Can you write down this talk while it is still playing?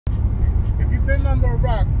sitting under a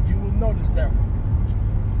rock, you will notice that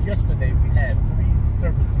yesterday we had 3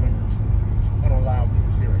 service members unalived in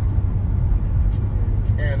Syria.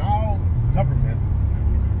 And our government,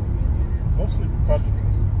 mostly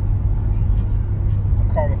Republicans,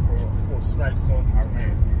 are calling for strikes on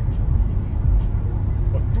Iran.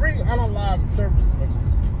 For 3 unalived service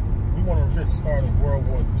members, we want to risk starting World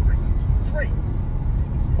War III.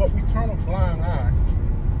 But we turn a blind eye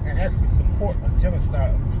and actually support a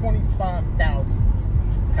genocide of 25,000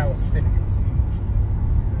 Palestinians.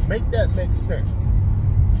 Make that make sense.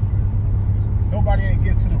 Nobody ain't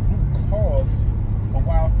get to the root cause of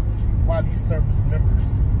why these service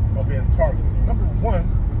members are being targeted. Number one,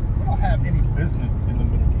 we don't have any business in the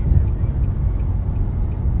Middle East.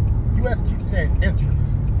 U.S. keeps saying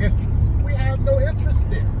interest. We have no interest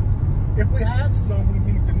there. If we have some, we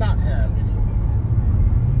need to not have any.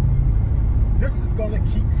 This is going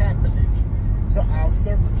to keep happening to our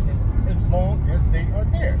service members as long as they are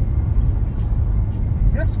there.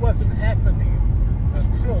 This wasn't happening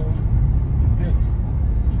until this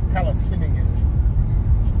Palestinian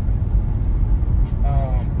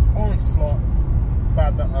onslaught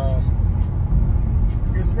by the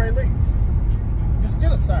Israelis. This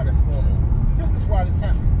genocide that's going on. This is why this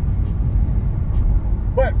happened.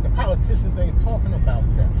 But the politicians ain't talking about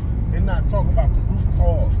that. They're not talking about the root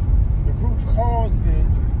cause. The root cause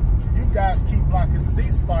is you guys keep blocking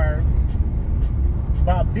ceasefires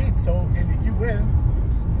by veto in the UN.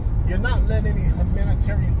 You're not letting any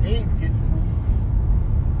humanitarian aid get through.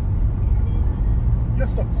 You're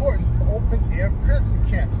supporting open air prison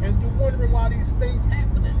camps, and you're wondering why these things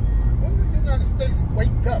happening. When will the United States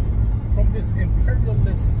wake up from this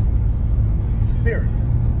imperialist spirit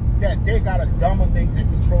that they gotta dominate and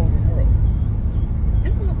control the world?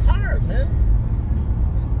 People are tired, man.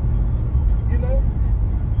 You know,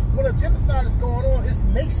 when a genocide is going on, it's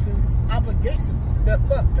nations' obligation to step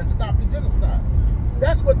up and stop the genocide.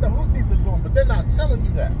 That's what the Houthis are doing, but they're not telling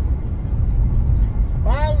you that.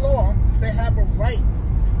 By law, they have a right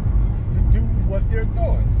to do what they're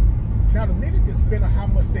doing. Now, the media can spin on how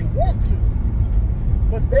much they want to,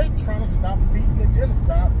 but they're trying to stop feeding the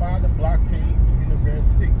genocide by the blockade in the Red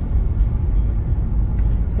Sea.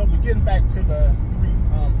 So we're getting back to the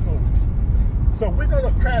 3 soldiers. So we're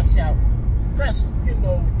gonna crash, you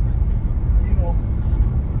know,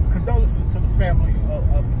 condolences to the family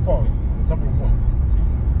of the fallen, number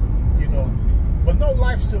 1. You know, but no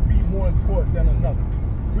life should be more important than another.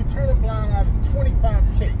 We turn a blind eye to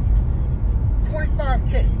 25K.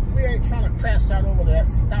 25K. We ain't trying to crash out over that,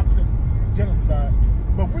 stop the genocide,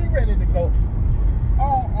 but we ready to go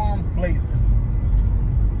all arms blazing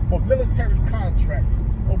for military contracts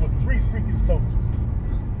over 3 freaking soldiers.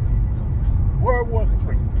 World War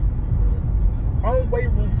III.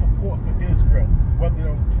 Unwavering support for Israel, whether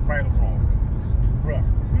they're right or wrong. Bruh,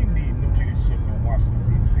 we need new leadership in Washington,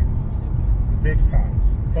 D.C. Big time.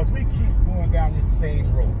 Because we keep going down this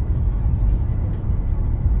same road.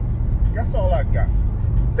 That's all I got.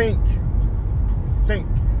 Think.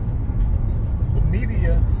 The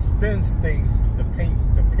media spins things to paint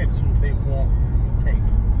the picture they want to paint.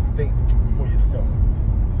 Think for yourself.